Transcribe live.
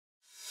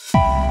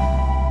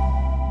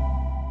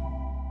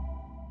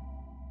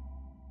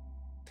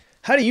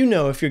How do you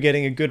know if you're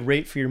getting a good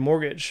rate for your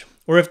mortgage,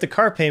 or if the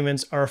car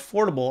payments are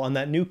affordable on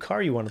that new car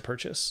you want to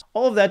purchase?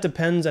 All of that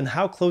depends on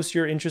how close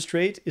your interest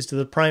rate is to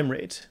the prime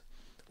rate.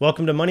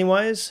 Welcome to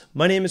Moneywise.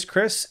 My name is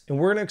Chris, and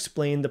we're going to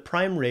explain the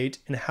prime rate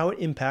and how it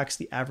impacts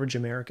the average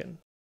American.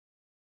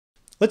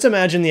 Let's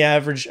imagine the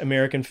average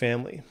American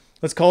family.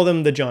 Let's call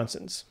them the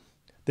Johnsons.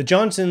 The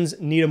Johnsons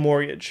need a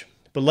mortgage,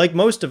 but like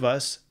most of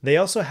us, they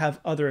also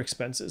have other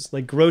expenses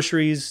like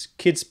groceries,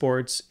 kids'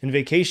 sports, and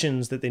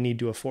vacations that they need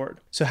to afford.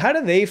 So how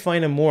do they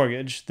find a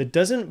mortgage that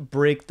doesn't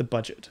break the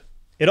budget?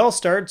 It all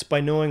starts by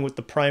knowing what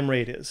the prime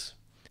rate is.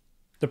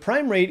 The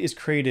prime rate is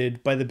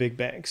created by the big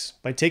banks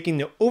by taking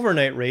the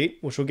overnight rate,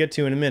 which we'll get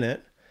to in a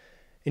minute,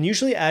 and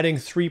usually adding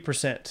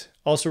 3%,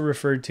 also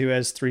referred to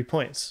as 3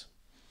 points.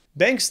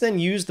 Banks then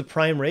use the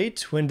prime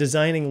rate when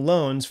designing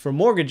loans for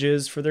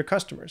mortgages for their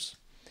customers.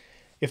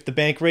 If the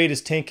bank rate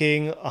is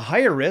taking a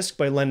higher risk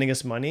by lending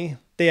us money,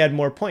 they add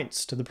more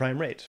points to the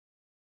prime rate.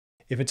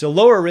 If it's a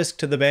lower risk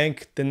to the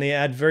bank, then they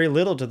add very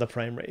little to the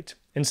prime rate,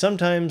 and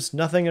sometimes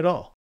nothing at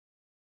all.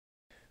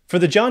 For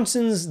the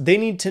Johnsons, they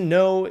need to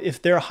know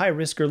if they're high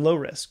risk or low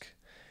risk.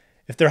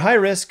 If they're high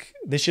risk,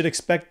 they should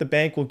expect the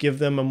bank will give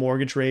them a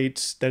mortgage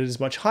rate that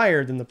is much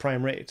higher than the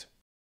prime rate.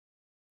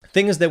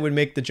 Things that would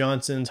make the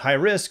Johnsons high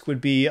risk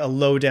would be a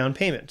low down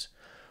payment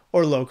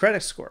or low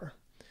credit score.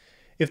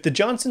 If the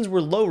Johnsons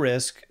were low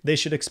risk, they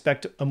should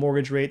expect a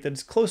mortgage rate that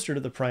is closer to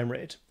the prime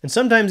rate, and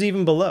sometimes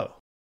even below.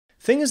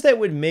 Things that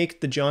would make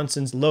the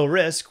Johnsons low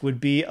risk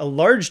would be a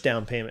large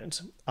down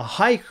payment, a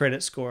high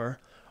credit score,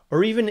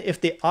 or even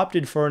if they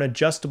opted for an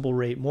adjustable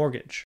rate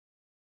mortgage.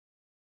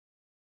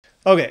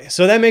 Okay,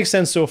 so that makes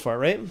sense so far,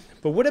 right?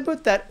 But what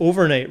about that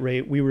overnight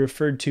rate we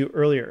referred to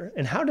earlier,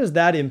 and how does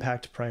that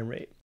impact prime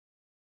rate?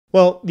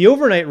 Well, the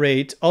overnight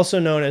rate, also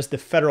known as the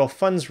federal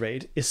funds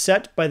rate, is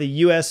set by the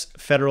US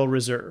Federal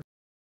Reserve.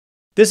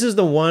 This is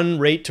the one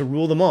rate to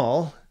rule them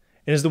all,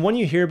 and is the one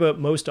you hear about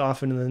most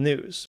often in the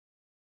news.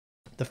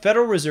 The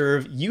Federal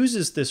Reserve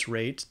uses this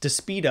rate to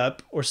speed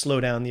up or slow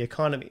down the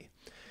economy.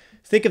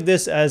 Think of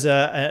this as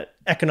an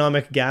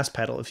economic gas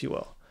pedal, if you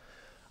will.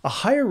 A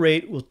higher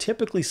rate will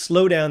typically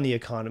slow down the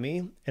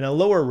economy, and a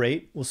lower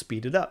rate will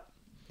speed it up.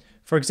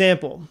 For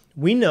example,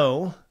 we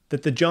know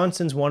that the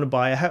Johnsons want to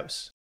buy a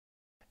house,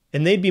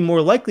 and they'd be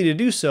more likely to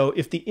do so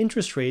if the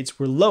interest rates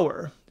were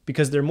lower,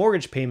 because their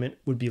mortgage payment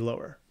would be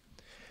lower.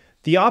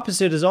 The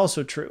opposite is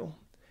also true.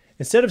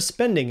 Instead of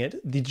spending it,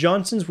 the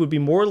Johnsons would be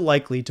more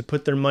likely to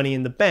put their money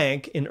in the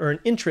bank and earn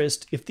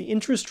interest if the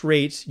interest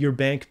rate your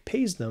bank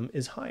pays them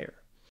is higher.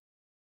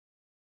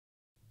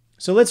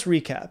 So let's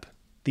recap.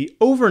 The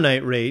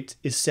overnight rate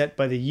is set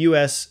by the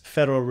US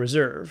Federal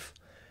Reserve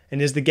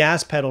and is the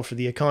gas pedal for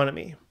the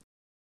economy.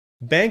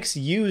 Banks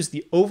use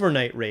the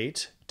overnight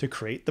rate to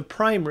create the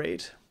prime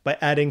rate by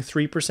adding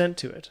 3%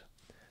 to it.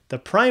 The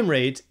prime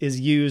rate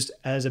is used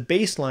as a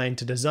baseline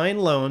to design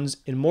loans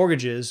and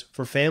mortgages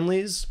for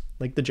families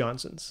like the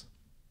Johnsons.